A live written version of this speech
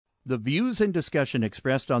The views and discussion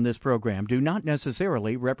expressed on this program do not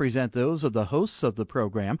necessarily represent those of the hosts of the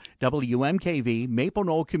program, WMKV, Maple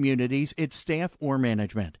Knoll Communities, its staff, or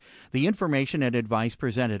management. The information and advice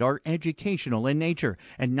presented are educational in nature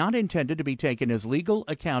and not intended to be taken as legal,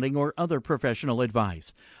 accounting, or other professional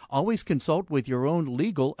advice. Always consult with your own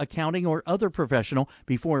legal, accounting, or other professional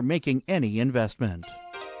before making any investment.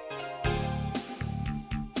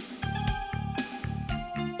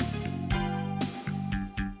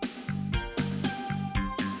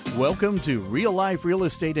 Welcome to Real Life Real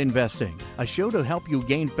Estate Investing, a show to help you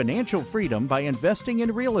gain financial freedom by investing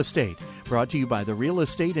in real estate. Brought to you by the Real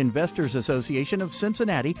Estate Investors Association of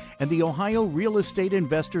Cincinnati and the Ohio Real Estate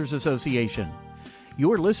Investors Association.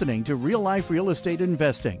 You're listening to Real Life Real Estate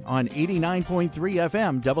Investing on 89.3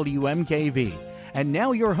 FM WMKV. And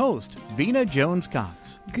now your host, Vena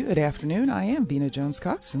Jones-Cox. Good afternoon. I am Vena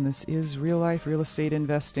Jones-Cox, and this is Real Life Real Estate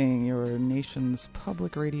Investing, your nation's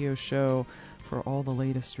public radio show for all the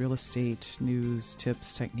latest real estate news,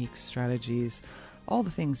 tips, techniques, strategies, all the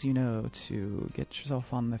things you know to get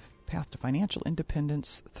yourself on the path to financial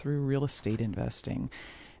independence through real estate investing.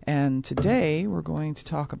 And today we're going to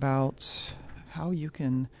talk about how you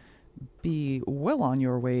can be well on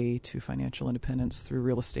your way to financial independence through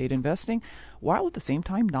real estate investing while at the same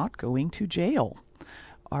time not going to jail.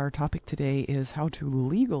 Our topic today is how to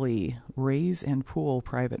legally raise and pool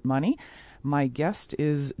private money. My guest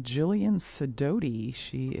is Jillian Sidoti.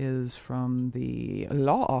 She is from the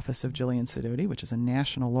law office of Jillian Sidoti, which is a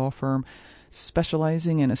national law firm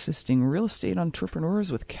specializing in assisting real estate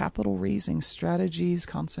entrepreneurs with capital raising strategies,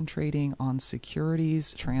 concentrating on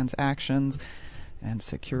securities transactions and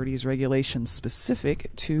securities regulations specific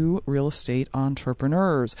to real estate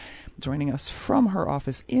entrepreneurs. Joining us from her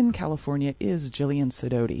office in California is Jillian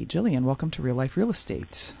Sidoti. Jillian, welcome to Real Life Real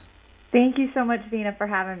Estate. Thank you so much, Vena, for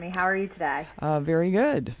having me. How are you today? Very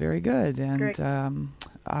good, very good. And great.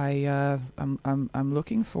 I'm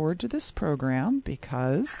looking forward to this program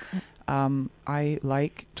because I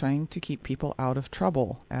like trying to keep people out of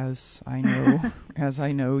trouble, as I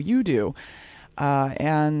know you do.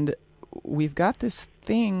 And we've got this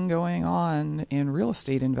thing going on in real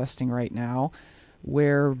estate investing right now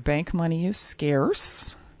where bank money is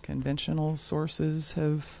scarce. Conventional sources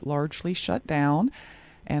have largely shut down,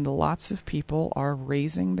 and lots of people are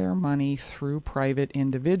raising their money through private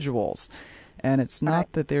individuals. And it's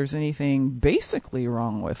not that there's anything basically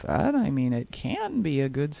wrong with that. I mean, it can be a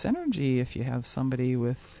good synergy if you have somebody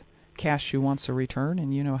with cash who wants a return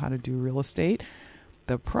and you know how to do real estate.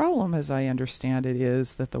 The problem, as I understand it,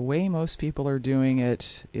 is that the way most people are doing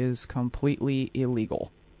it is completely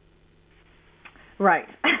illegal. Right.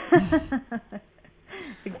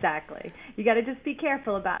 Exactly. You got to just be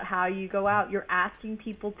careful about how you go out. You're asking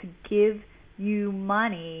people to give you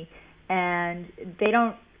money, and they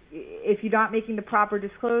don't. If you're not making the proper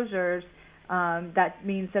disclosures, that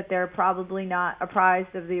means that they're probably not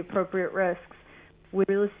apprised of the appropriate risks with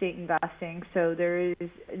real estate investing. So there is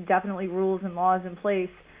definitely rules and laws in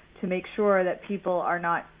place to make sure that people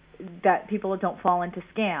don't fall into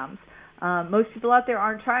scams. Most people out there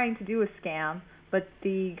aren't trying to do a scam, but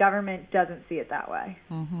the government doesn't see it that way.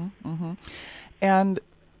 Mm-hmm, mm-hmm. And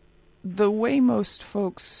the way most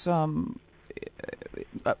folks, let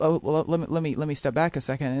me step back a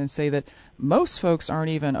second and say that most folks aren't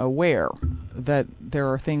even aware that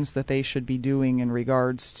there are things that they should be doing in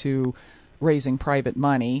regards to raising private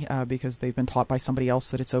money because they've been taught by somebody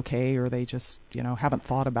else that it's okay, or they just haven't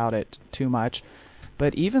thought about it too much.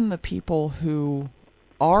 But even the people who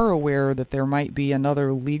are aware that there might be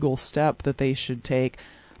another legal step that they should take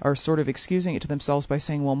are sort of excusing it to themselves by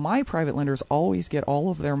saying, well, my private lenders always get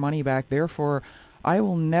all of their money back, therefore I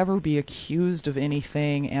will never be accused of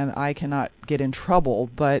anything and I cannot get in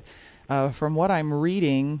trouble. But from what I'm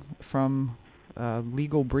reading from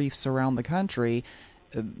legal briefs around the country,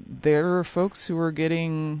 there are folks who are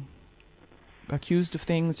getting accused of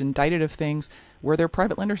things, indicted of things, where their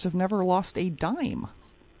private lenders have never lost a dime.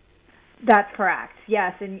 That's correct,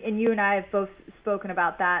 yes, and you and I have both spoken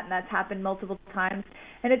about that, and that's happened multiple times.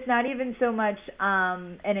 And it's not even so much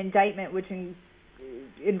an indictment, which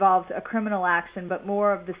involves a criminal action, but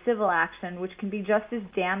more of the civil action, which can be just as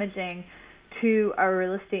damaging to a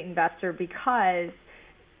real estate investor because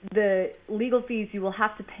the legal fees you will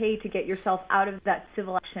have to pay to get yourself out of that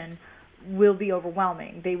civil action will be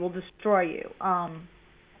overwhelming. They will destroy you. I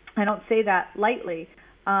don't say that lightly.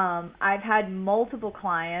 I've had multiple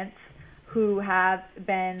clients who have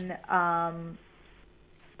been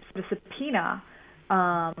subpoena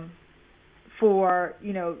for,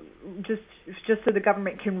 just so the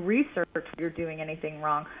government can research if you're doing anything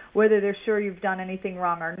wrong. Whether they're sure you've done anything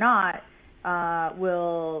wrong or not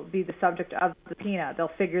will be the subject of the subpoena.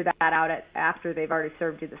 They'll figure that out after they've already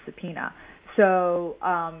served you the subpoena. So,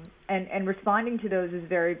 and responding to those is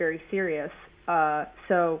very, very serious.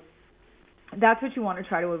 So that's what you want to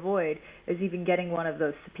try to avoid, is even getting one of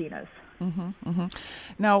those subpoenas. Mm-hmm, mm-hmm.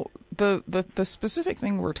 Now, the specific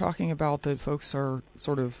thing we're talking about that folks are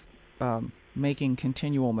sort of making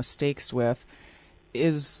continual mistakes with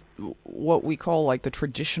is what we call like the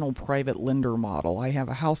traditional private lender model. I have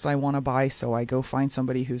a house I want to buy, so I go find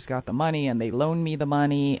somebody who's got the money, and they loan me the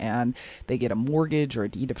money, and they get a mortgage or a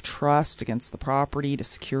deed of trust against the property to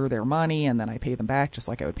secure their money, and then I pay them back just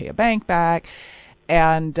like I would pay a bank back.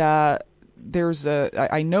 And I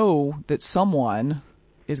know that someone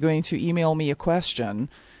is going to email me a question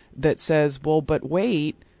that says, well, but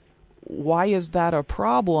wait, why is that a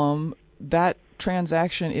problem? That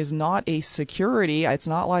transaction is not a security. It's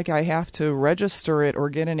not like I have to register it or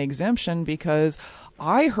get an exemption, because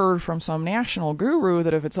I heard from some national guru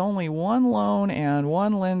that if it's only one loan and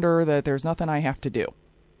one lender, that there's nothing I have to do.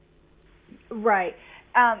 Right.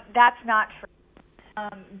 That's not true.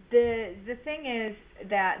 The thing is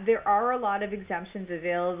that there are a lot of exemptions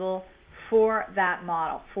available for that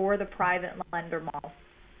model, for the private lender model,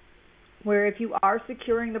 where if you are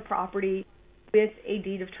securing the property with a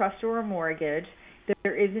deed of trust or a mortgage,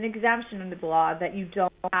 there is an exemption in the law that you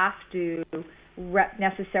don't have to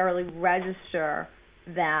necessarily register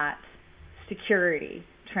that security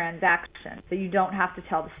transaction, that you don't have to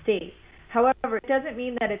tell the state. However, it doesn't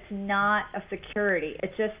mean that it's not a security.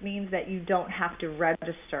 It just means that you don't have to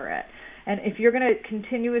register it. And if you're going to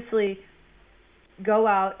continuously go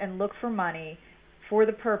out and look for money for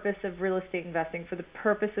the purpose of real estate investing, for the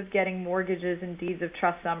purpose of getting mortgages and deeds of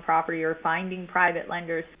trust on property, or finding private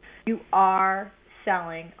lenders, you are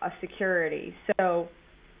selling a security. So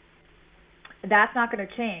that's not going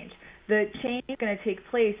to change. The change is going to take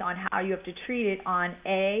place on how you have to treat it, on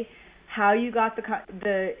A, how you got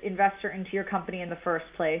the investor into your company in the first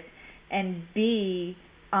place, and B,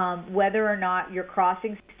 whether or not you're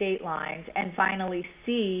crossing state lines, and finally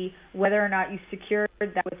C, whether or not you secured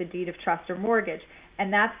that with a deed of trust or mortgage.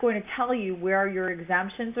 And that's going to tell you where your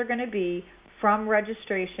exemptions are going to be from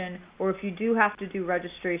registration, or if you do have to do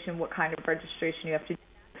registration, what kind of registration you have to do.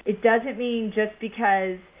 It doesn't mean just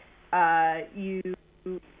because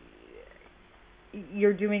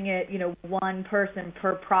you're doing it, one person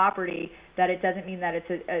per property, that it doesn't mean that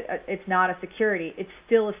it's not a security. It's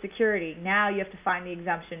still a security. Now you have to find the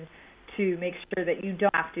exemption to make sure that you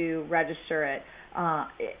don't have to register it.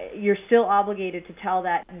 You're still obligated to tell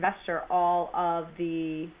that investor all of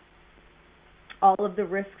the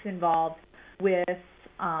risks involved with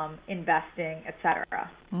investing,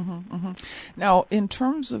 etc. Mm-hmm, mm-hmm. Now, in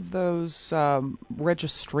terms of those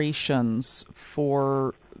registrations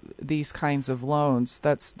for these kinds of loans,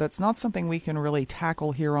 that's not something we can really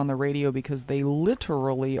tackle here on the radio, because they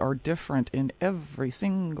literally are different in every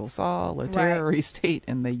single solitary state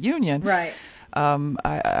in the union. Right.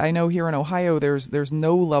 I know here in Ohio there's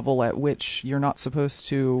no level at which you're not supposed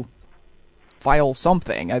to file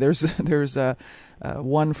something. There's a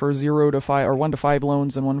 1 for 0 to 5, or 1 to 5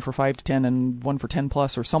 loans, and 1 for 5 to 10, and 1 for 10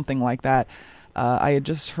 plus, or something like that. I had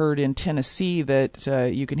just heard in Tennessee that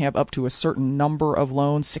you can have up to a certain number of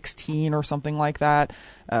loans, 16 or something like that,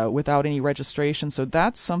 without any registration. So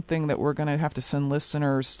that's something that we're going to have to send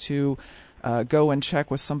listeners to go and check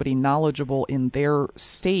with somebody knowledgeable in their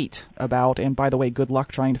state about. And by the way, good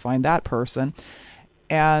luck trying to find that person.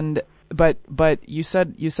 And but you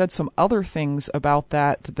said some other things about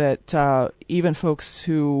that even folks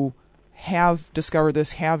who have discovered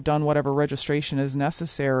this, have done whatever registration is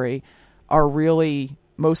necessary, are really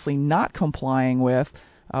mostly not complying with.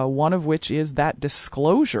 One of which is that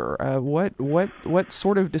disclosure. What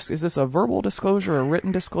sort of is this a verbal disclosure, a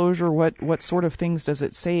written disclosure? What sort of things does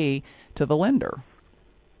it say to the lender?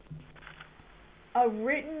 A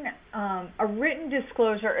written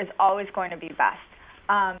disclosure is always going to be best.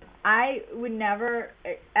 I would never,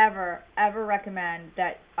 ever recommend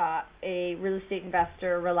that a real estate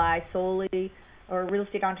investor rely solely, or a real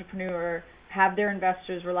estate entrepreneur have their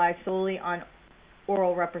investors rely solely on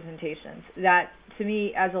oral representations. That, to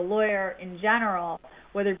me, as a lawyer in general,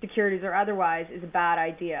 whether securities or otherwise, is a bad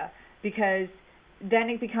idea, because then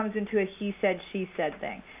it becomes into a he said, she said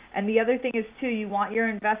thing. And the other thing is, too, you want your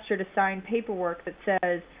investor to sign paperwork that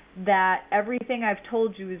says that everything I've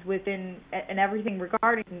told you is within, and everything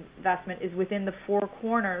regarding investment is within the four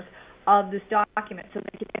corners of this document, so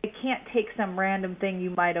they can't take some random thing you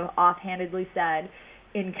might have offhandedly said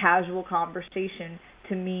in casual conversation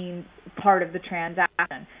to mean part of the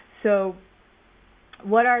transaction. So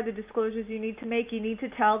What are the disclosures you need to make? You need to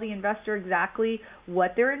tell the investor exactly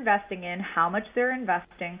what they're investing in, how much they're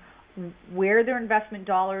investing, where their investment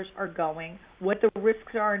dollars are going, what the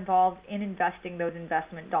risks are involved in investing those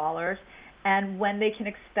investment dollars, and when they can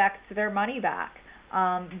expect their money back.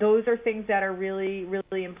 Those are things that are really,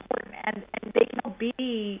 really important. And they can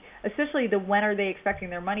be, especially the when are they expecting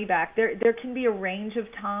their money back, there can be a range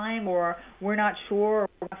of time, or we're not sure,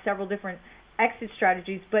 or several different exit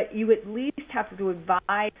strategies, but you at least have to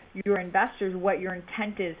advise your investors what your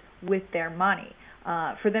intent is with their money.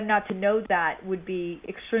 For them not to know that would be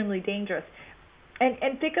extremely dangerous.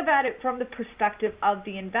 And think about it from the perspective of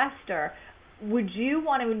the investor. Would you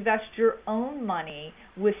want to invest your own money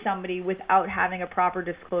with somebody without having a proper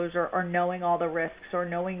disclosure, or knowing all the risks, or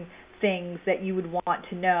knowing things that you would want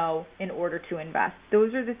to know in order to invest?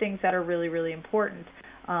 Those are the things that are really, really important.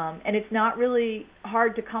 And it's not really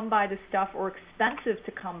hard to come by this stuff, or expensive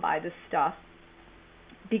to come by this stuff,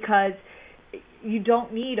 because you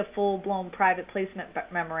don't need a full-blown private placement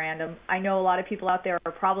memorandum. I know a lot of people out there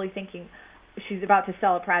are probably thinking, she's about to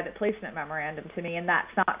sell a private placement memorandum to me, and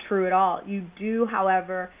that's not true at all. You do,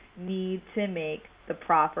 however, need to make the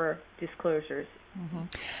proper disclosures. Mm-hmm.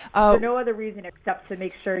 For no other reason except to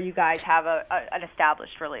make sure you guys have an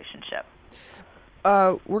established relationship.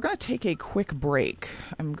 We're going to take a quick break.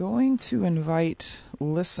 I'm going to invite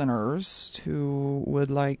listeners who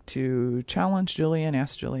would like to challenge Jillian,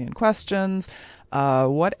 ask Jillian questions,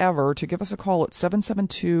 whatever, to give us a call at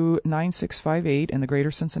 772-9658 in the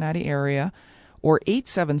greater Cincinnati area, or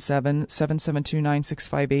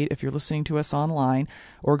 877-772-9658 if you're listening to us online,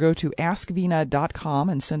 or go to askvina.com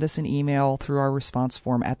and send us an email through our response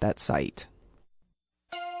form at that site.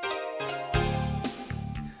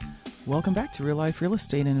 Welcome back to Real Life Real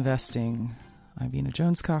Estate Investing. I'm Vina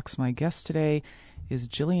Jones-Cox. My guest today is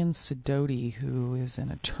Jillian Sidoti, who is an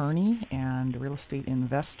attorney and real estate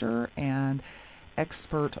investor and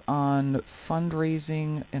expert on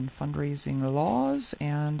fundraising and fundraising laws,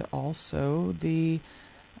 and also the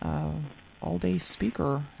all-day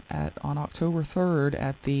speaker on October 3rd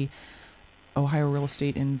at the Ohio Real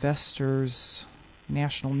Estate Investors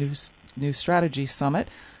National New Strategy Summit.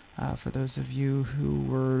 For those of you who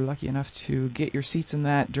were lucky enough to get your seats in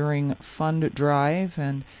that during Fund Drive,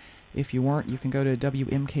 and if you weren't, you can go to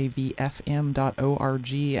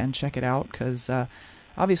wmkvfm.org and check it out, because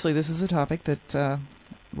obviously this is a topic that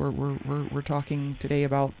we're talking today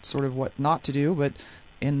about, sort of what not to do, but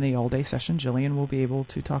in the all-day session, Jillian will be able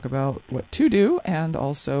to talk about what to do, and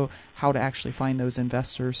also how to actually find those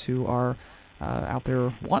investors who are out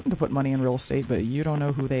there wanting to put money in real estate, but you don't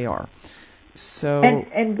know who they are. So,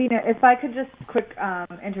 and Vina, if I could just quick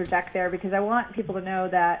interject there, because I want people to know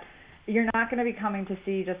that you're not going to be coming to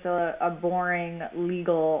see just a boring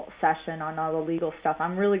legal session on all the legal stuff.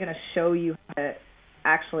 I'm really going to show you how to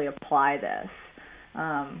actually apply this.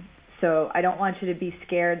 So I don't want you to be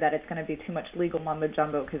scared that it's going to be too much legal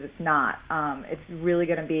mumbo-jumbo, because it's not. It's really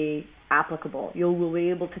going to be applicable. You will be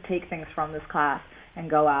able to take things from this class and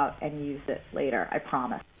go out and use it later, I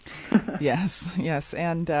promise. Yes.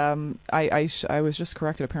 And I was just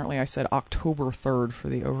corrected. Apparently I said October 3rd for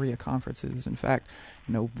the OREA conferences. In fact,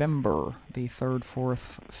 November the 3rd,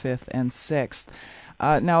 4th, 5th, and 6th.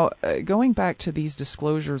 Now, going back to these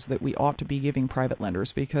disclosures that we ought to be giving private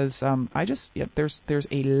lenders, because there's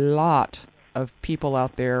a lot of people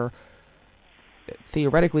out there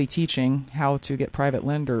theoretically teaching how to get private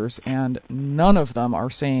lenders, and none of them are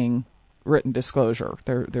saying written disclosure.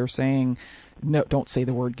 They're saying, no, don't say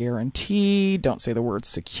the word guarantee, don't say the word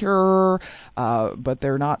secure, but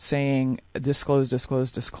they're not saying disclose.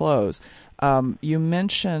 You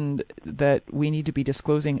mentioned that we need to be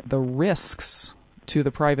disclosing the risks to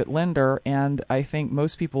the private lender, and I think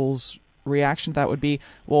most people's reaction to that would be,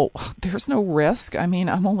 well, there's no risk. I mean,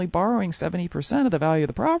 I'm only borrowing 70% of the value of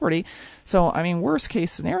the property. So, I mean, worst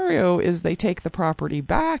case scenario is they take the property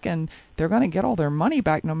back and they're going to get all their money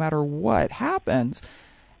back no matter what happens.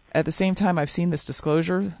 At the same time, I've seen this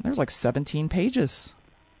disclosure. There's like 17 pages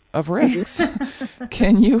of risks.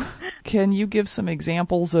 Can you give some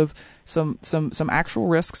examples of some actual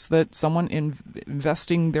risks that someone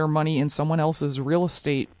investing their money in someone else's real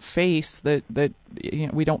estate face that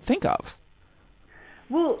we don't think of?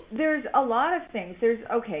 Well, there's a lot of things.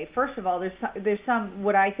 First of all, there's some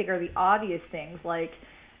what I think are the obvious things, like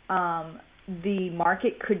the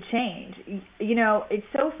market could change. You know, it's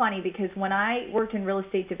so funny because when I worked in real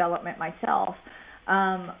estate development myself,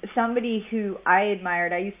 somebody who I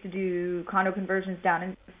admired, I used to do condo conversions down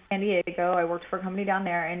in San Diego. I worked for a company down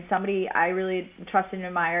there, and somebody I really trusted and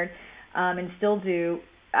admired, and still do,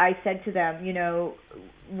 I said to them,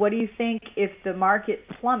 what do you think if the market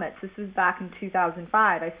plummets? This was back in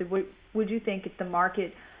 2005. I said, what would you think if the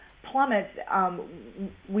market plummets?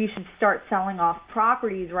 We should start selling off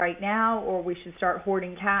properties right now, or we should start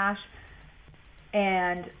hoarding cash.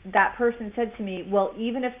 And that person said to me, well,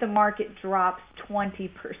 even if the market drops 20%,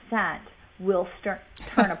 we'll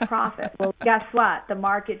turn a profit. Well, guess what? The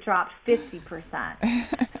market dropped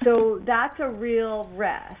 50%. So that's a real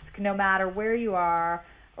risk, no matter where you are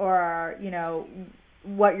or,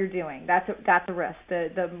 what you're doing. That's a risk.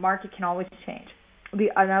 The market can always change.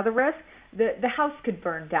 Another risk, the house could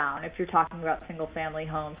burn down if you're talking about single-family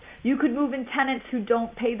homes. You could move in tenants who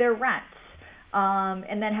don't pay their rents.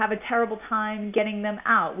 And then have a terrible time getting them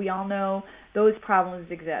out. We all know those problems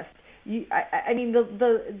exist. The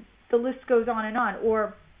list goes on and on.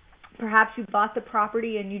 Or perhaps you bought the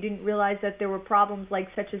property and you didn't realize that there were problems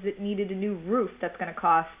such as it needed a new roof that's going to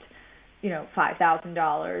cost,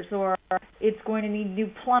 $5,000, or it's going to need new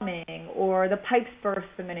plumbing, or the pipes burst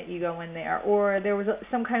the minute you go in there, or there was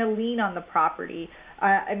some kind of lien on the property.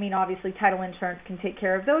 Obviously title insurance can take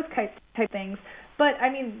care of those type things. But,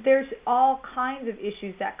 there's all kinds of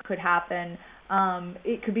issues that could happen.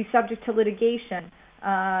 It could be subject to litigation.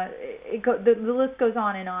 The list goes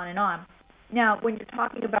on and on and on. Now, when you're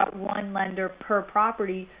talking about one lender per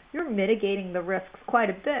property, you're mitigating the risks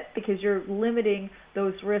quite a bit because you're limiting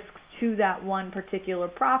those risks to that one particular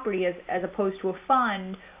property as opposed to a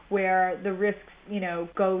fund where the risks,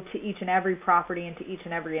 go to each and every property and to each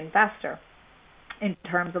and every investor in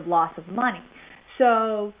terms of loss of money.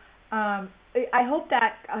 So, I hope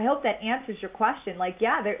that answers your question.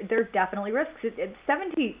 There are definitely risks.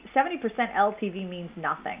 70% LTV means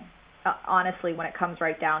nothing, honestly, when it comes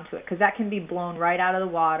right down to it, because that can be blown right out of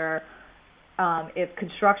the water. If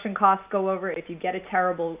construction costs go over, if you get a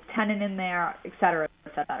terrible tenant in there, et cetera,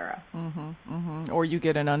 et cetera. Or you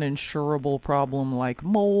get an uninsurable problem like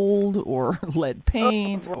mold or lead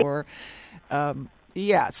paint or...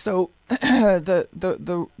 So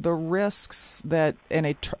the risks that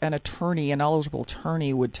an eligible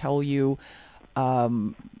attorney would tell you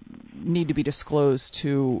need to be disclosed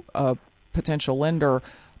to a potential lender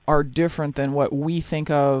are different than what we think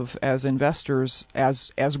of as investors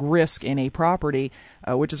as risk in a property,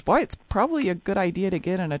 which is why it's probably a good idea to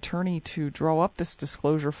get an attorney to draw up this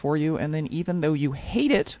disclosure for you, and then even though you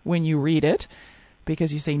hate it when you read it,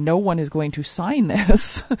 because you say no one is going to sign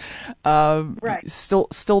this, right.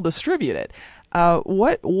 still distribute it.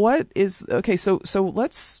 What is okay? So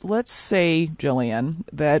let's say, Jillian,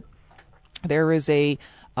 that there is a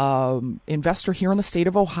investor here in the state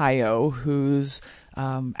of Ohio who's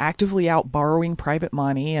actively out borrowing private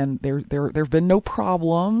money, and there've been no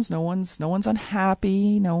problems. No one's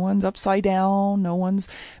unhappy. No one's upside down. No one's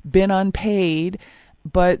been unpaid.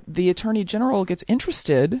 But the Attorney General gets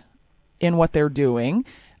interested in what they're doing,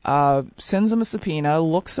 sends them a subpoena,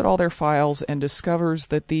 looks at all their files, and discovers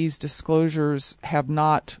that these disclosures have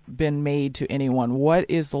not been made to anyone. What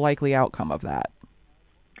is the likely outcome of that?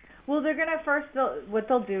 Well, they're going to what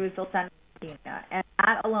they'll do is they'll send a subpoena, and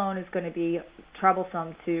that alone is going to be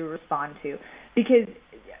troublesome to respond to, because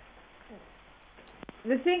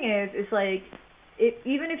the thing is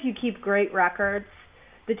even if you keep great records,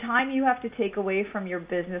 the time you have to take away from your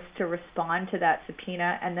business to respond to that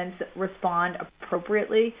subpoena and then respond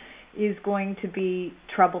appropriately is going to be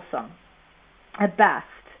troublesome at best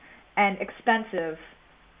and expensive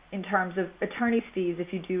in terms of attorney's fees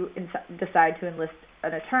if you do decide to enlist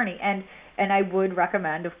an attorney. And I would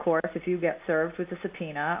recommend, of course, if you get served with a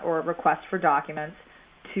subpoena or a request for documents,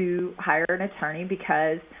 to hire an attorney,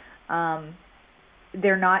 because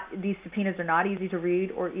these subpoenas are not easy to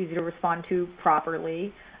read or easy to respond to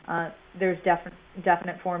properly. There's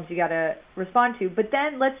definite forms you got to respond to. But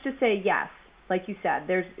then let's just say yes, like you said,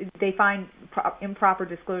 they find improper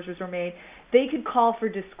disclosures were made. They could call for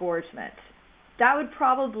disgorgement. That would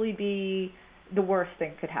probably be the worst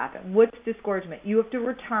thing could happen. What's disgorgement? You have to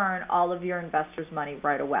return all of your investors' money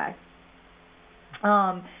right away.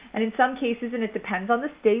 And in some cases, and it depends on the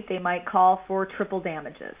state, they might call for triple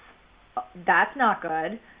damages. That's not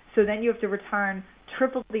good. So then you have to return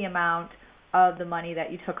triple the amount of the money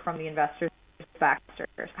that you took from the investors.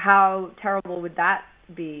 How terrible would that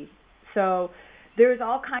be? So there's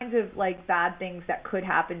all kinds of bad things that could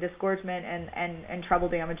happen. Disgorgement and treble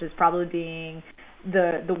damages probably being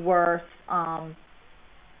the worst. But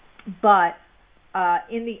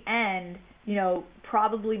in the end,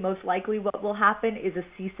 probably most likely what will happen is a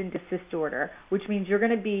cease and desist order, which means you're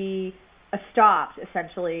going to be stopped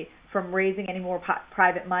essentially from raising any more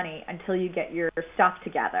private money until you get your stuff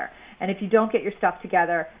together. And if you don't get your stuff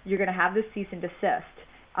together, you're going to have this cease and desist.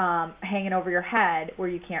 hanging over your head where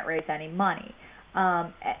you can't raise any money.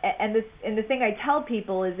 And the thing I tell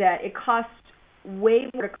people is that it costs way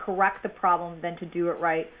more to correct the problem than to do it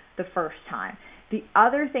right the first time. The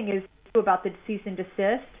other thing is about the cease and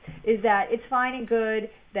desist is that it's fine and good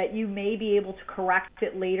that you may be able to correct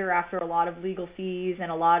it later after a lot of legal fees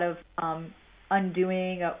and a lot of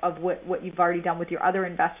undoing of what you've already done with your other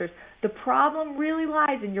investors. The problem really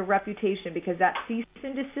lies in your reputation, because that cease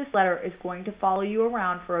and desist letter is going to follow you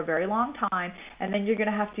around for a very long time, and then you're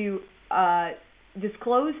going to have to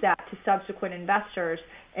disclose that to subsequent investors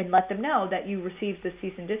and let them know that you received the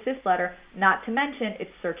cease and desist letter, not to mention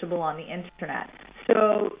it's searchable on the internet.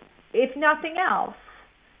 So if nothing else,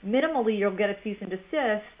 minimally you'll get a cease and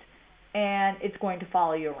desist, and it's going to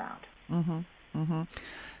follow you around. Mm-hmm. Mm-hmm.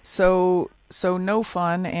 So no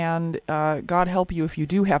fun, and God help you if you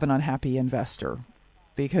do have an unhappy investor,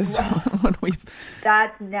 because when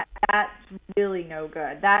that's really no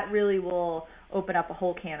good. That really will open up a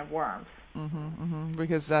whole can of worms. Mm-hmm, mm-hmm.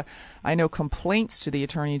 Because I know complaints to the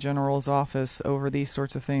Attorney General's office over these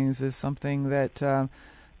sorts of things is something that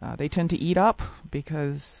they tend to eat up,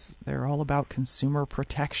 because they're all about consumer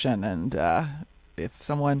protection. And if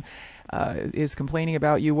someone is complaining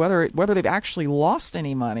about you, whether they've actually lost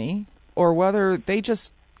any money or whether they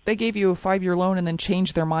gave you a 5-year loan and then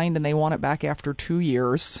changed their mind and they want it back after 2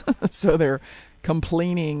 years, so they're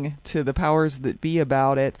complaining to the powers that be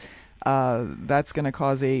about it, that's going to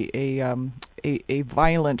cause a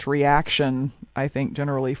violent reaction, I think,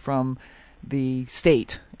 generally from the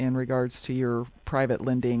state in regards to your private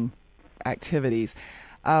lending activities.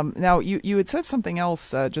 Now, you had said something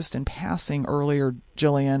else just in passing earlier,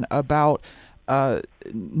 Jillian, about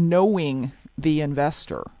knowing the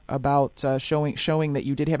investor, about showing that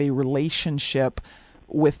you did have a relationship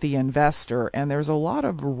with the investor, and there's a lot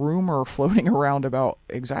of rumor floating around about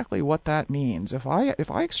exactly what that means. If I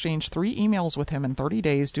exchange 3 emails with him in 30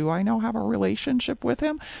 days, do I now have a relationship with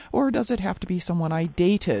him, or does it have to be someone I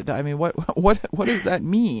dated? I mean, what does that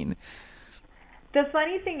mean? The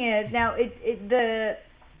funny thing is, now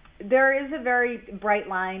there is a very bright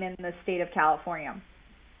line in the state of California,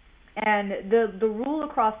 and the rule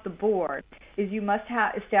across the board is you must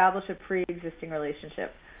establish a pre-existing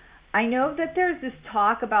relationship. I know that there's this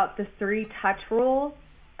talk about the 3-touch rule.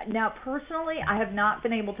 Now, personally, I have not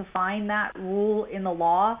been able to find that rule in the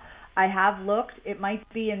law. I have looked. It might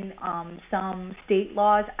be in some state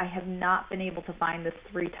laws. I have not been able to find this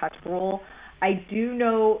 3-touch rule. I do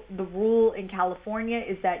know the rule in California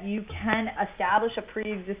is that you can establish a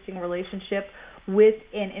pre-existing relationship with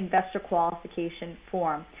an investor qualification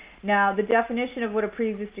form. Now, the definition of what a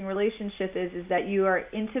pre-existing relationship is that you are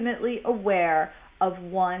intimately aware of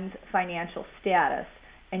one's financial status,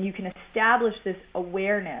 and you can establish this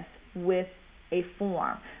awareness with a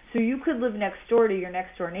form. So you could live next door to your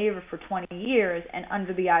next door neighbor for 20 years and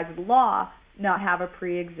under the eyes of the law not have a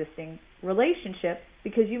pre-existing relationship,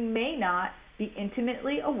 because you may not be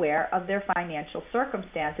intimately aware of their financial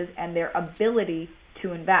circumstances and their ability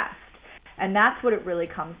to invest. And that's what it really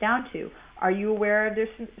comes down to. Are you aware of their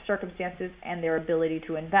circumstances and their ability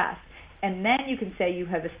to invest? And then you can say you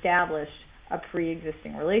have established a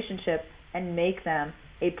pre-existing relationship and make them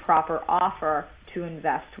a proper offer to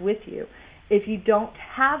invest with you. If you don't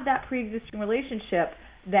have that pre-existing relationship,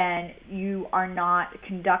 then you are not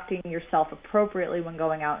conducting yourself appropriately when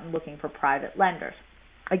going out and looking for private lenders.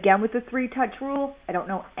 Again, with the 3-touch rule, I don't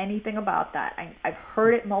know anything about that. I've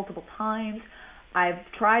heard it multiple times.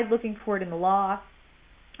 I've tried looking for it in the law.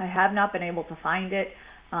 I have not been able to find it.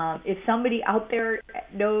 If somebody out there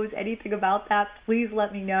knows anything about that, please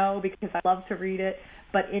let me know, because I love to read it.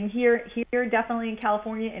 But here, definitely in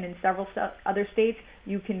California and in several other states,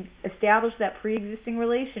 you can establish that pre-existing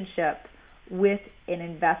relationship with an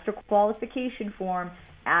investor qualification form,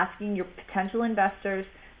 asking your potential investors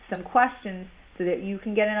some questions so that you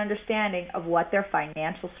can get an understanding of what their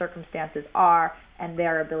financial circumstances are and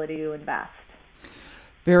their ability to invest.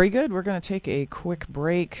 Very good. We're going to take a quick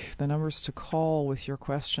break. The numbers to call with your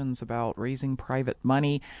questions about raising private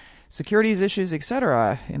money, securities issues,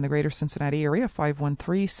 etc. in the greater Cincinnati area,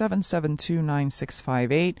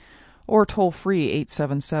 513-772-9658, or toll free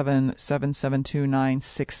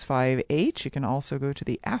 877-772-9658. You can also go to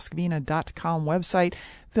the askvina.com website,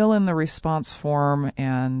 fill in the response form,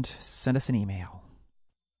 and send us an email.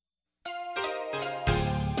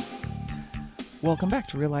 Welcome back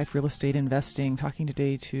to Real Life Real Estate Investing. Talking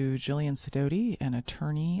today to Jillian Sidoti, an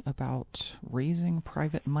attorney, about raising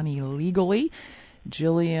private money legally.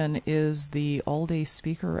 Jillian is the all-day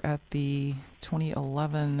speaker at the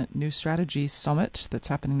 2011 New Strategies Summit that's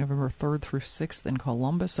happening November 3rd through 6th in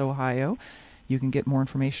Columbus, Ohio. You can get more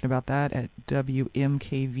information about that at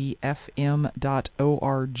wmkvfm.org.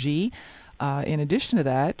 In addition to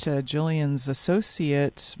that, Jillian's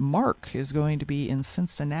associate, Mark, is going to be in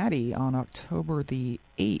Cincinnati on October the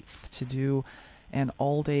 8th to do an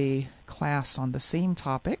all-day class on the same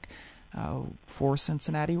topic for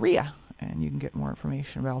Cincinnati RIA. And you can get more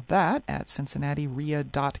information about that at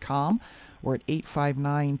cincinnatiria.com or at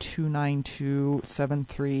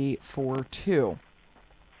 859-292-7342.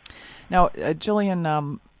 Now,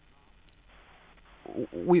 Jillian,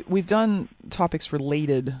 we've done topics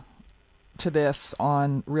related to this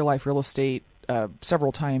on Real Life Real Estate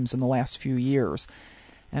several times in the last few years,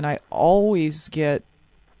 and I always get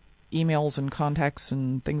emails and contacts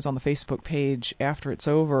and things on the Facebook page after it's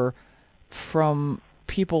over from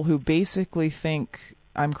people who basically think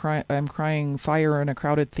I'm crying fire in a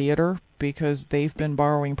crowded theater because they've been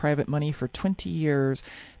borrowing private money for 20 years.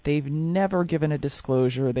 They've never given a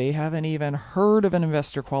disclosure. They haven't even heard of an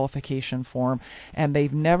investor qualification form, and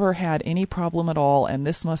they've never had any problem at all, and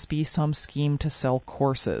this must be some scheme to sell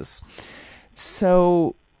courses.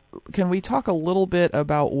 So can we talk a little bit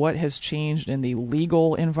about what has changed in the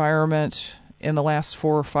legal environment in the last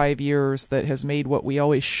 4 or 5 years that has made what we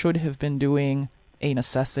always should have been doing a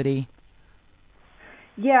necessity?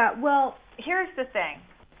 Yeah, well, here's the thing.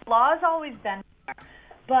 Law's always been there,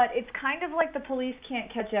 but it's kind of like the police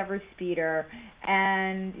can't catch every speeder,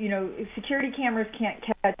 and, security cameras can't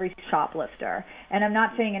catch every shoplifter. And I'm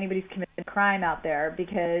not saying anybody's committed a crime out there,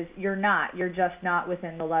 because you're not. You're just not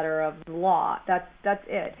within the letter of the law. That's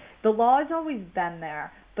it. The law has always been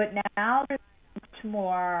there, but now there's much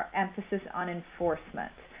more emphasis on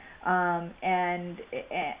enforcement. And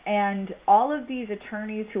all of these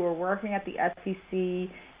attorneys who are working at the SEC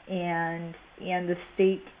and the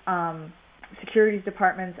state securities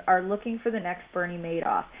departments are looking for the next Bernie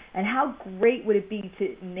Madoff. And how great would it be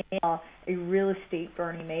to nail a real estate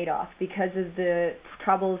Bernie Madoff because of the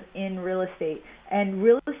troubles in real estate? And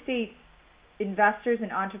real estate investors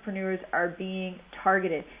and entrepreneurs are being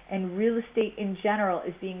targeted, and real estate in general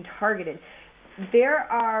is being targeted. There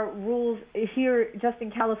are rules here just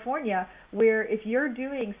in California where if you're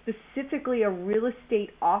doing specifically a real estate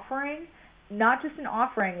offering, not just an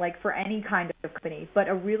offering like for any kind of company, but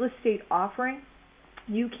a real estate offering,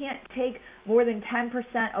 you can't take more than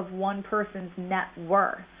 10% of one person's net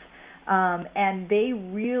worth. And they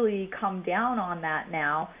really come down on that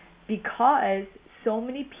now because so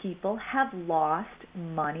many people have lost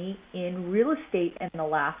money in real estate in the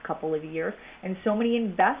last couple of years, and so many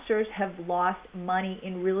investors have lost money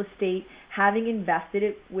in real estate having invested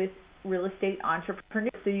it with real estate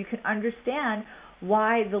entrepreneurs. So you can understand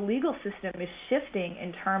why the legal system is shifting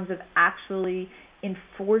in terms of actually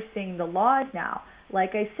enforcing the laws now.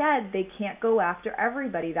 Like I said, they can't go after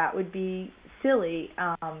everybody. That would be silly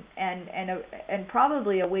and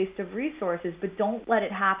probably a waste of resources, but don't let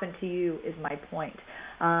it happen to you is my point.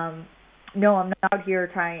 No, I'm not here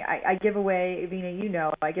trying. I give away,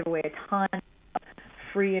 Vina, I give away a ton of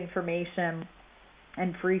free information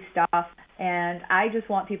and free stuff, and I just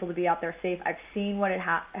want people to be out there safe. I've seen what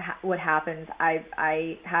happens.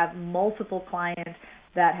 I have multiple clients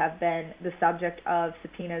that have been the subject of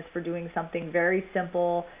subpoenas for doing something very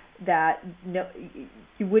simple that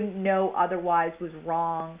you wouldn't know otherwise was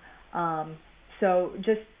wrong. So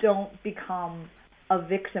just don't become a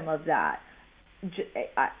victim of that.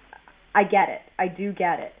 I get it. I do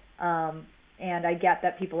get it. And I get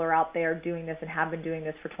that people are out there doing this and have been doing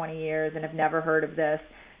this for 20 years and have never heard of this.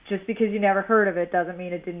 Just because you never heard of it doesn't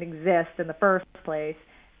mean it didn't exist in the first place.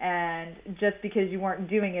 And just because you weren't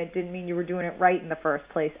doing it didn't mean you were doing it right in the first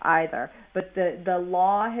place either. But the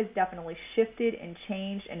law has definitely shifted and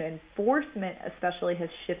changed, and enforcement especially has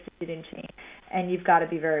shifted and changed. And you've got to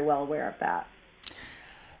be very well aware of that.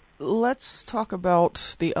 Let's talk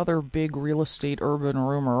about the other big real estate urban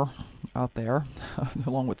rumor out there,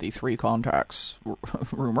 along with the 3 contacts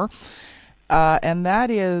rumor. And that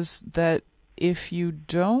is that if you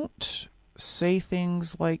don't say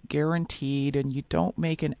things like guaranteed and you don't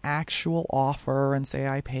make an actual offer and say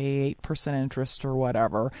I pay 8% interest or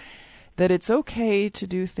whatever, that it's okay to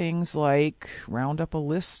do things like round up a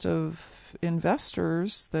list of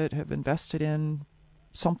investors that have invested in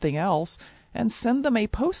something else and send them a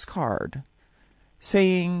postcard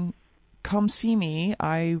saying, come see me,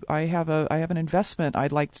 I have an investment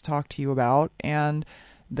I'd like to talk to you about, and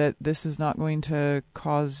that this is not going to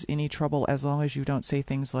cause any trouble as long as you don't say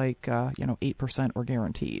things like 8% or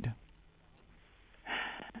guaranteed.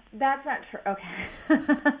 That's not true. Okay.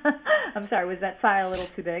 I'm sorry, was that file a little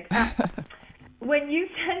too big? When you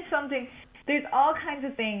send something, there's all kinds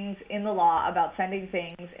of things in the law about sending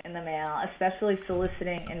things in the mail, especially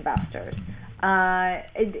soliciting investors.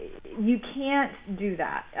 You can't do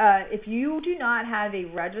that. If you do not have a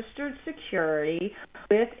registered security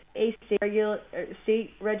with a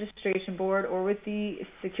state registration board or with the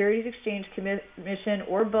Securities Exchange Commission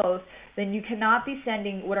or both, then you cannot be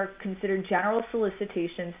sending what are considered general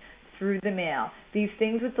solicitations through the mail. These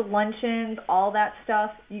things with the luncheons, all that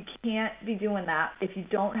stuff, you can't be doing that if you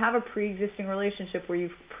don't have a pre-existing relationship where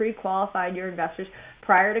you've pre-qualified your investors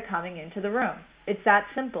prior to coming into the room. It's that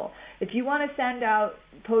simple. If you want to send out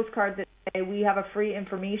postcards that say we have a free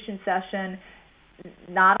information session,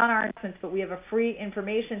 not on our investments, but we have a free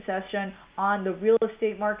information session on the real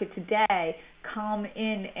estate market today, come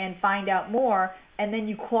in and find out more, and then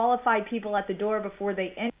you qualify people at the door before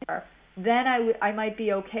they enter, then I might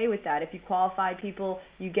be okay with that. If you qualify people,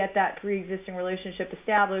 you get that pre-existing relationship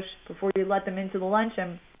established before you let them into the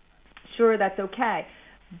luncheon, sure, that's okay.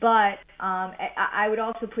 But I would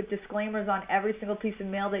also put disclaimers on every single piece of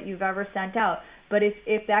mail that you've ever sent out. But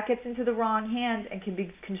if that gets into the wrong hands and can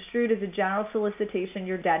be construed as a general solicitation,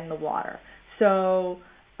 you're dead in the water. So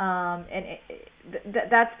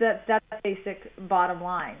that's the basic bottom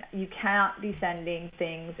line. You cannot be sending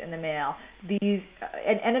things in the mail.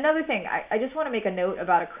 And another thing, I just want to make a note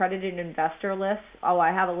about accredited investor lists. Oh,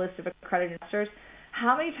 I have a list of accredited investors.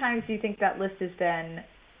 How many times do you think that list has been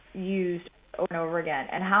used over and over again?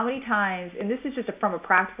 And how many times, and this is just from a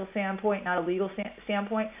practical standpoint, not a legal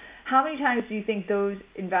standpoint, how many times do you think those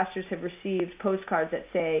investors have received postcards that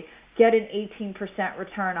say, get an 18%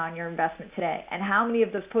 return on your investment today? And how many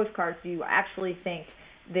of those postcards do you actually think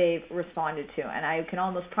they've responded to? And I can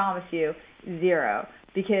almost promise you 0,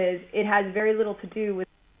 because it has very little to do with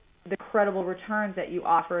the credible returns that you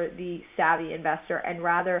offer the savvy investor, and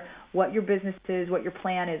rather what your business is, what your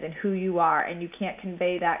plan is, and who you are. And you can't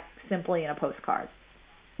convey that simply in a postcard.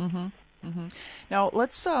 Mm-hmm. Mm-hmm. Now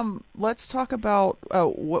let's talk about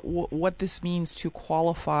what this means to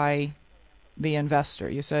qualify the investor.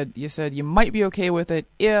 You said you might be okay with it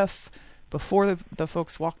if before the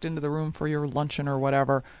folks walked into the room for your luncheon or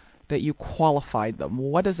whatever that you qualified them.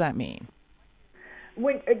 What does that mean?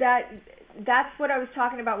 That's what I was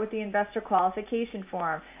talking about with the investor qualification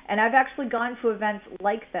form. And I've actually gone to events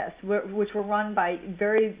like this, which were run by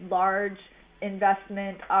very large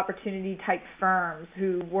investment opportunity type firms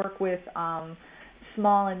who work with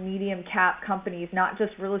small and medium cap companies, not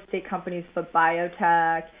just real estate companies, but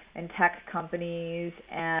biotech and tech companies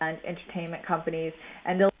and entertainment companies.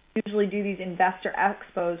 And they'll usually do these investor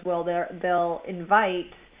expos where they'll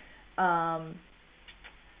invite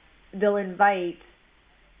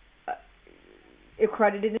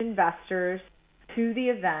accredited investors to the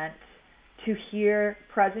event to hear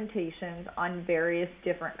presentations on various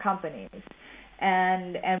different companies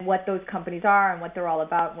and what those companies are and what they're all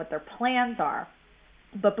about and what their plans are.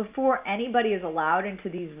 But before anybody is allowed into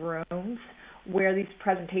these rooms where these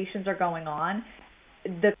presentations are going on,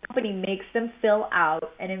 the company makes them fill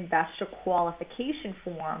out an investor qualification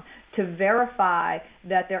form to verify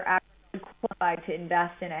that they're actually qualified to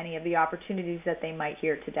invest in any of the opportunities that they might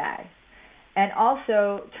hear today. And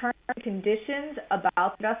also, terms and conditions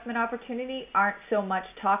about investment opportunity aren't so much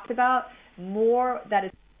talked about. More that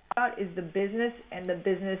is talked about is the business and the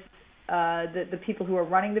business, the people who are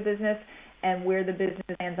running the business and where the business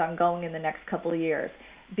plans on going in the next couple of years.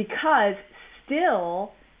 Because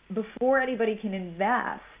still, before anybody can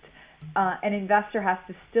invest, an investor has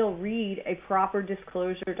to still read a proper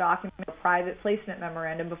disclosure document, a private placement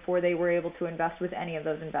memorandum, before they were able to invest with any of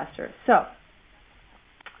those investors. So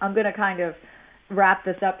I'm going to kind of wrap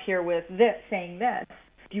this up here with saying this.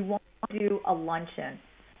 If you want to do a luncheon,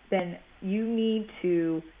 then you need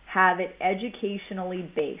to have it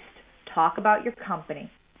educationally based. Talk about your company,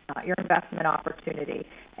 your investment opportunity,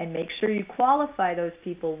 and make sure you qualify those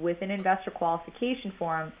people with an investor qualification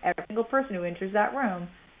form. Every single person who enters that room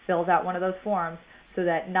fills out one of those forms so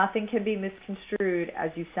that nothing can be misconstrued as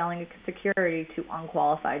you selling a security to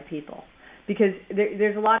unqualified people. Because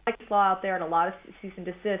there's a lot of law out there and a lot of cease and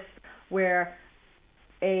desist where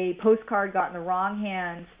a postcard got in the wrong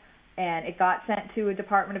hands and it got sent to a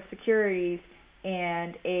Department of Securities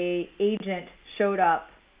and a agent showed up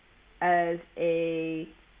as a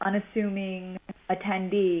unassuming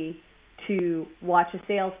attendee to watch a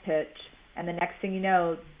sales pitch, and the next thing you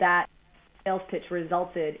know, that sales pitch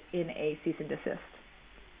resulted in a cease and desist.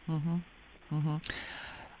 Mm-hmm.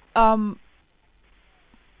 Mm-hmm.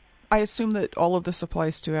 I assume that all of this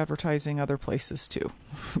applies to advertising other places too.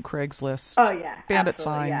 Craigslist. Oh yeah, bandit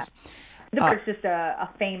signs. Yeah. It's just a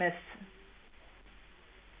famous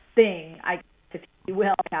thing, I guess, if you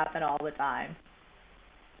will, happen all the time.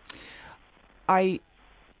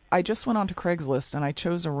 I just went on to Craigslist and I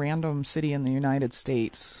chose a random city in the United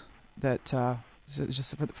States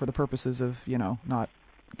just for the purposes of, not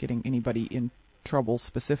getting anybody in trouble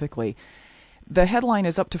specifically. The headline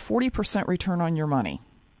is up to 40% return on your money.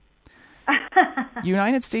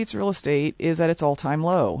 United States real estate is at its all-time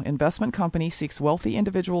low. Investment company seeks wealthy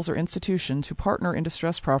individuals or institution to partner in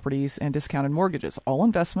distressed properties and discounted mortgages. All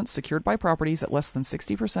investments secured by properties at less than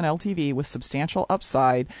 60% LTV with substantial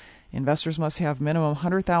upside. Investors must have minimum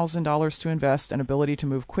 $100,000 to invest and ability to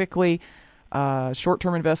move quickly.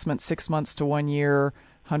 Short-term investment, 6 months to 1 year.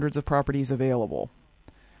 Hundreds of properties available.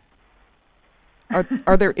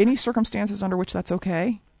 Are there any circumstances under which that's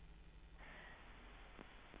okay?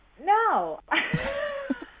 No.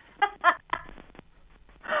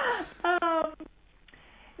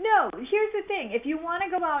 No, here's the thing. If you want to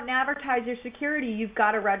go out and advertise your security, you've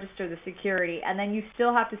got to register the security, and then you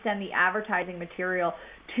still have to send the advertising material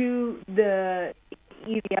to the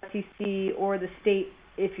FCC or the state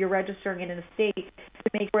if you're registering it in the state to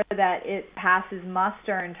make sure that it passes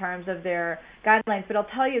muster in terms of their guidelines. But I'll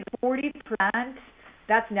tell you, 40%,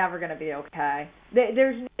 that's never going to be okay.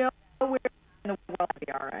 There's nowhere in the world to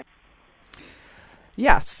be all right.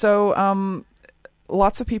 Yeah, so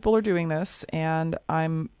lots of people are doing this, and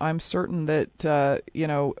I'm certain that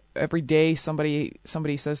every day somebody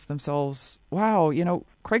says to themselves, "Wow,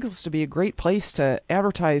 Craigslist would be a great place to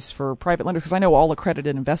advertise for private lenders," because I know all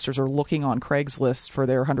accredited investors are looking on Craigslist for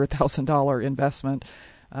their $100,000 investment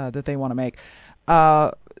that they want to make.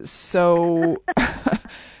 So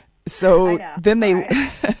then they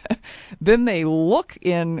then they look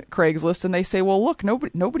in Craigslist and they say, "Well, look,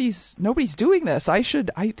 nobody's doing this. I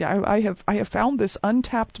have found this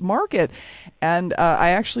untapped market," and I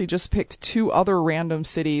actually just picked 2 other random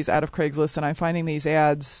cities out of Craigslist, and I'm finding these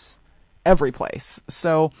ads every place.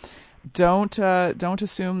 So don't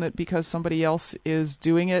assume that because somebody else is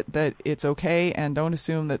doing it that it's okay, and don't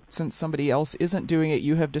assume that since somebody else isn't doing it,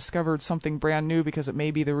 you have discovered something brand new, because it may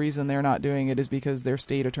be the reason they're not doing it is because their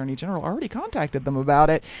state attorney general already contacted them about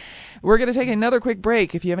it. We're going to take another quick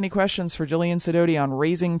break. If you have any questions for Jillian Sidoti on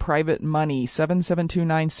raising private money,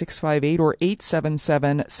 772-9658 or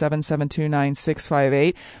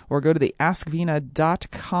 877-772-9658, or go to the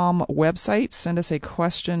askvina.com website. Send us a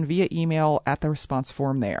question via email at the response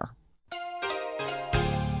form there.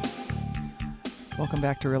 Welcome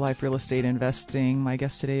back to Real Life Real Estate Investing. My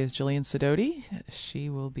guest today is Jillian Sidoti. She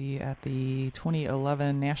will be at the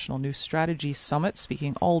 2011 National New Strategy Summit,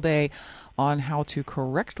 speaking all day on how to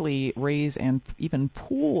correctly raise and even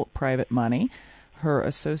pool private money. Her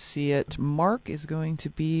associate, Mark, is going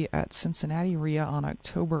to be at Cincinnati REIA on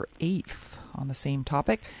October 8th on the same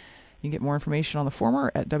topic. You can get more information on the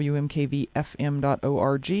former at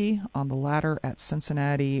wmkvfm.org, on the latter at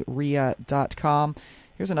cincinnatirea.com.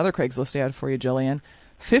 Here's another Craigslist ad for you, Jillian.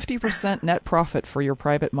 50% net profit for your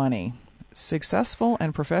private money. Successful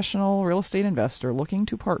and professional real estate investor looking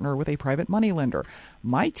to partner with a private money lender.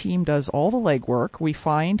 My team does all the legwork. We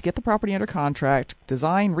find, get the property under contract,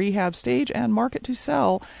 design, rehab, stage, and market to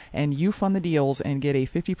sell, and you fund the deals and get a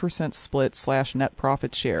 50% split / net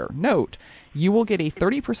profit share. Note, you will get a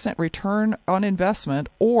 30% return on investment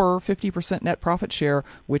or 50% net profit share,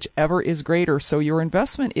 whichever is greater. So your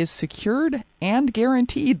investment is secured and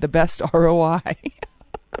guaranteed the best ROI.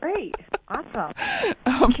 Great. Awesome.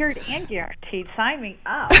 Secured and guaranteed. Sign me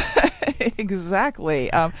up. Exactly.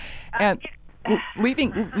 And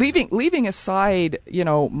leaving aside,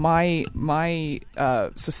 my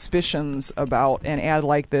suspicions about an ad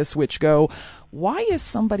like this, which go, why is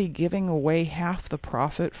somebody giving away half the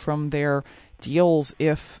profit from their deals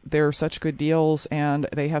if they're such good deals and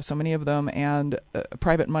they have so many of them, and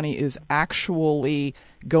private money is actually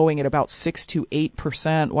going at about 6 to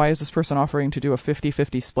 8%? Why is this person offering to do a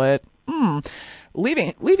 50-50 split?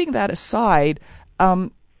 Leaving that aside,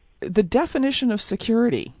 the definition of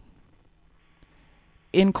security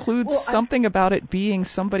includes something about it being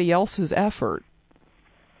somebody else's effort.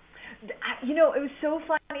 It was so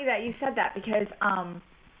funny that you said that, because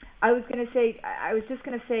I was just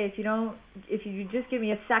going to say, if you just give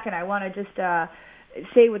me a second, I want to just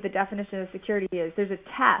say what the definition of security is. There's a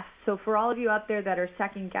test. So for all of you out there that are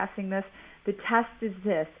second guessing this, the test is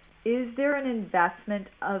this: is there an investment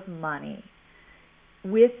of money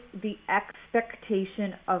with the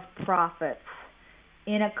expectation of profits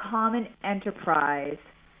in a common enterprise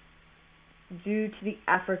due to the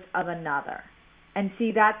efforts of another? And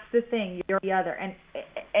see, that's the thing. You're the other.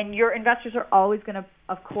 And your investors are always going to,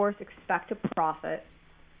 of course, expect a profit.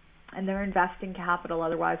 And they're investing capital.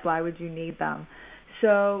 Otherwise, why would you need them?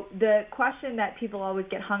 So the question that people always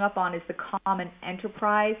get hung up on is the common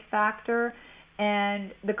enterprise factor.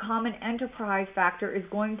 And the common enterprise factor is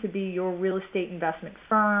going to be your real estate investment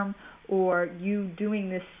firm or you doing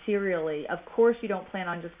this serially. Of course you don't plan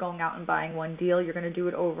on just going out and buying one deal. You're going to do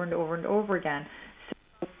it over and over and over again.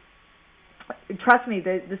 So trust me,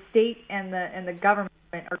 the state and the government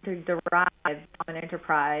are to derive an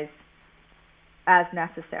enterprise as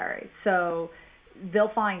necessary. So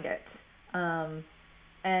they'll find it. And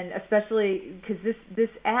especially because this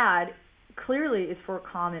ad clearly is for a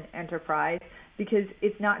common enterprise, because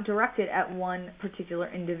it's not directed at one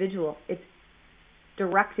particular individual. It's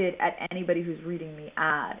directed at anybody who's reading the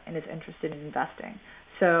ad and is interested in investing.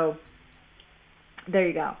 So there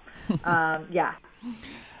you go. Yeah.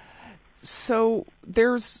 So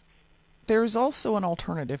there's also an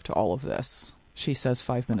alternative to all of this, she says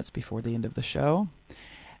 5 minutes before the end of the show.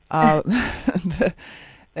 An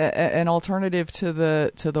alternative to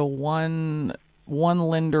the one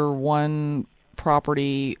lender, one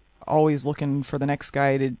property, always looking for the next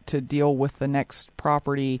guy to deal with the next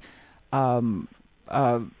property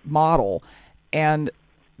model. And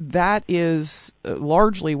that is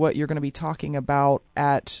largely what you're going to be talking about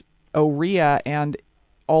at OREA. And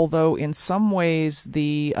although in some ways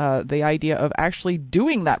the idea of actually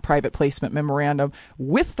doing that private placement memorandum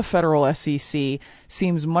with the federal SEC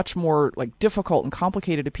seems much more like difficult and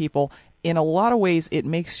complicated to people, in a lot of ways it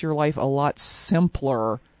makes your life a lot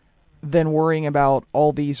simpler than worrying about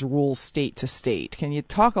all these rules state to state. Can you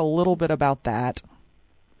talk a little bit about that?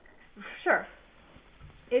 Sure.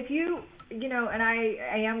 If you and I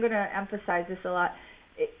am going to emphasize this a lot.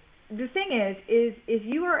 The thing is if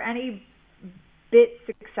you are any bit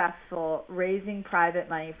successful raising private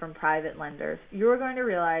money from private lenders, you're going to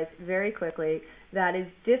realize very quickly that it's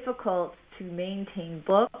difficult to maintain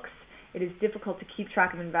books. It is difficult to keep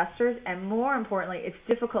track of investors, and more importantly, it's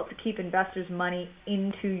difficult to keep investors' money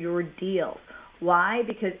into your deals. Why?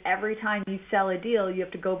 Because every time you sell a deal, you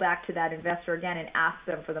have to go back to that investor again and ask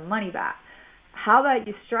them for the money back. How about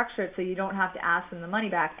you structure it so you don't have to ask them the money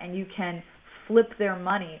back, and you can flip their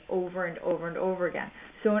money over and over and over again?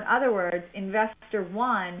 So in other words, investor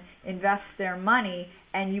one invests their money,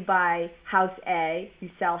 and you buy house A, you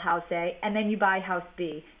sell house A, and then you buy house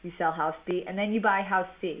B, you sell house B, and then you buy house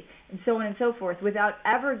C, and so on and so forth, without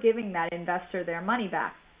ever giving that investor their money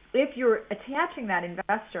back. If you're attaching that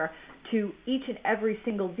investor to each and every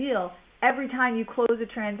single deal, every time you close a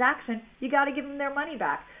transaction, you got to give them their money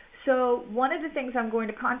back. So one of the things I'm going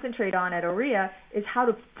to concentrate on at OREA is how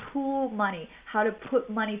to pool money, how to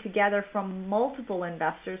put money together from multiple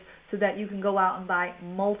investors so that you can go out and buy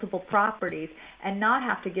multiple properties and not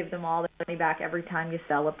have to give them all their money back every time you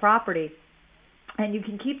sell a property. And you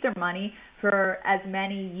can keep their money for as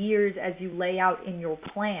many years as you lay out in your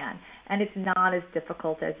plan. And it's not as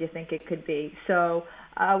difficult as you think it could be. So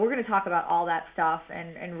we're going to talk about all that stuff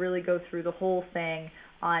and really go through the whole thing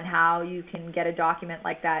on how you can get a document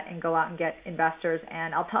like that and go out and get investors.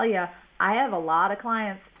 And I'll tell you, I have a lot of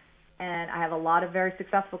clients, and I have a lot of very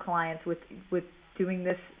successful clients with doing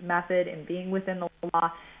this method and being within the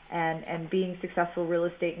law and being successful real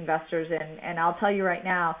estate investors. And I'll tell you right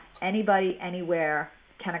now, anybody, anywhere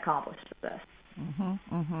can accomplish this.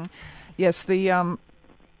 Mm-hmm, mm-hmm. Yes, the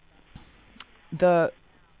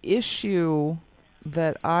issue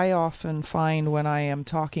that I often find when I am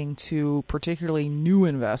talking to particularly new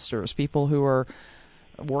investors, people who are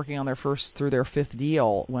working on their first through their fifth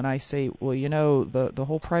deal, when I say, well, the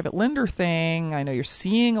whole private lender thing, I know you're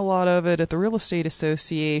seeing a lot of it at the real estate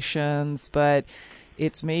associations, but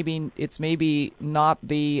it's maybe not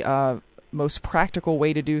the most practical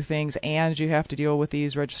way to do things, and you have to deal with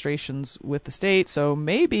these registrations with the state. So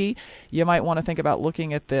maybe you might want to think about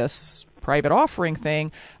looking at this private offering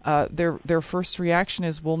thing. Their first reaction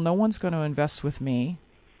is, well, no one's going to invest with me.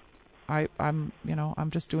 I'm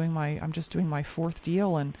just doing my fourth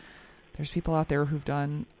deal, and there's people out there who've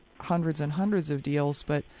done hundreds and hundreds of deals.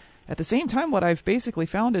 But at the same time, what I've basically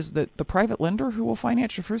found is that the private lender who will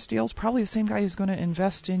finance your first deal is probably the same guy who's going to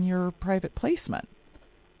invest in your private placement.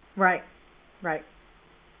 Right.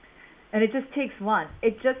 And it just takes one.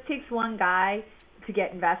 It just takes one guy to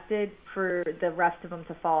get invested for the rest of them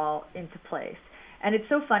to fall into place. And it's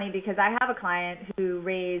so funny because I have a client who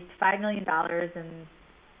raised $5 million in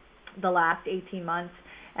the last 18 months,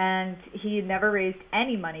 and he had never raised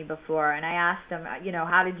any money before. And I asked him,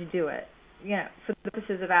 how did you do it? For the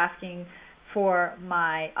purposes of asking for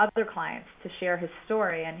my other clients to share his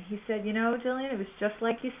story. And he said, Jillian, it was just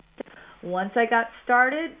like you said. Once I got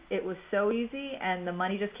started, it was so easy, and the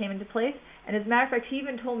money just came into place. And as a matter of fact, he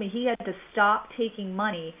even told me he had to stop taking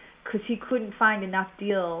money because he couldn't find enough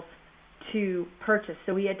deals to purchase.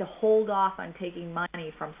 So he had to hold off on taking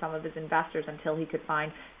money from some of his investors until he could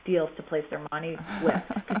find deals to place their money with.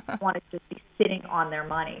 He wanted to just be sitting on their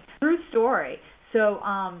money. True story. So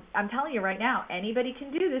I'm telling you right now, anybody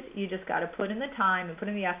can do this. You just got to put in the time and put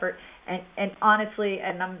in the effort. And honestly,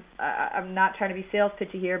 and I'm not trying to be sales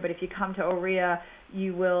pitchy here, but if you come to OREA,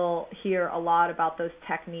 you will hear a lot about those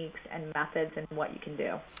techniques and methods and what you can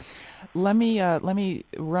do. Let me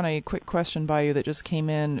run a quick question by you that just came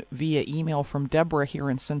in via email from Deborah here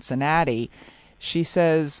in Cincinnati. She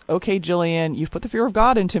says, "Okay, Jillian, you've put the fear of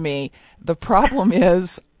God into me. The problem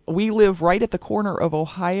is we live right at the corner of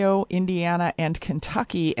Ohio, Indiana, and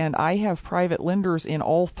Kentucky, and I have private lenders in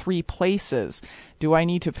all three places. Do I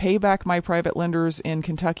need to pay back my private lenders in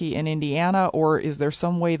Kentucky and Indiana, or is there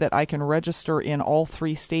some way that I can register in all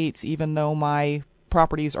three states even though my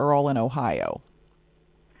properties are all in Ohio?"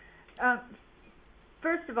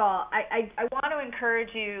 First of all, I want to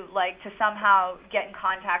encourage you to somehow get in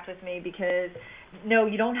contact with me, because no,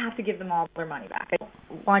 you don't have to give them all their money back. I don't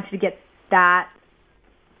want you to get that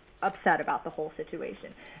upset about the whole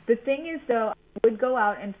situation. The thing is, though, I would go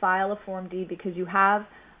out and file a Form D because you have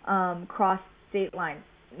crossed state lines.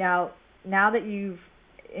 Now that you've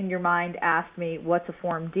in your mind asked me what's a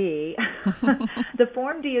Form D, the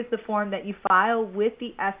Form D is the form that you file with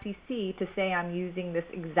the SEC to say I'm using this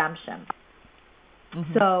exemption.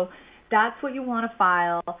 Mm-hmm. So that's what you want to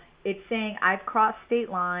file. It's saying I've crossed state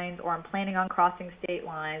lines, or I'm planning on crossing state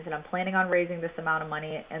lines, and I'm planning on raising this amount of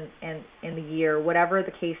money in the year, whatever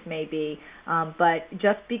the case may be. But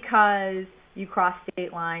just because you cross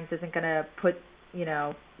state lines isn't going to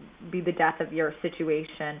be the death of your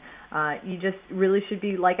situation. You just really should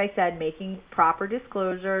be, like I said, making proper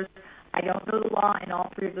disclosures. I don't know the law in all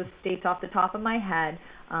three of those states off the top of my head,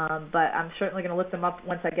 but I'm certainly going to look them up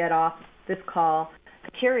once I get off this call. I'm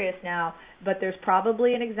curious now, but there's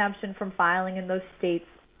probably an exemption from filing in those states,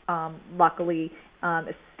 luckily,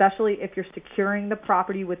 especially if you're securing the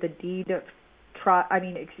property with a deed of trust. I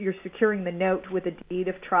mean, you're securing the note with a deed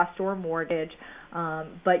of trust or mortgage,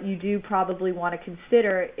 but you do probably want to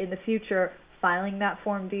consider in the future filing that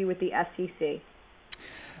Form D with the SEC.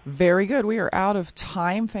 Very good. We are out of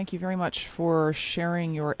time. Thank you very much for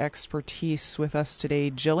sharing your expertise with us today,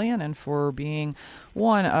 Jillian, and for being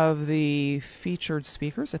one of the featured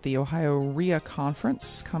speakers at the Ohio REIA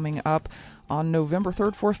Conference coming up on November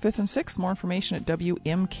 3rd, 4th, 5th, and 6th. More information at wmkvfm.org.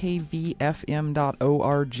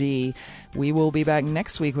 We will be back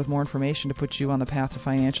next week with more information to put you on the path to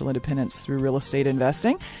financial independence through real estate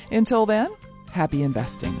investing. Until then, happy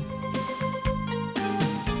investing.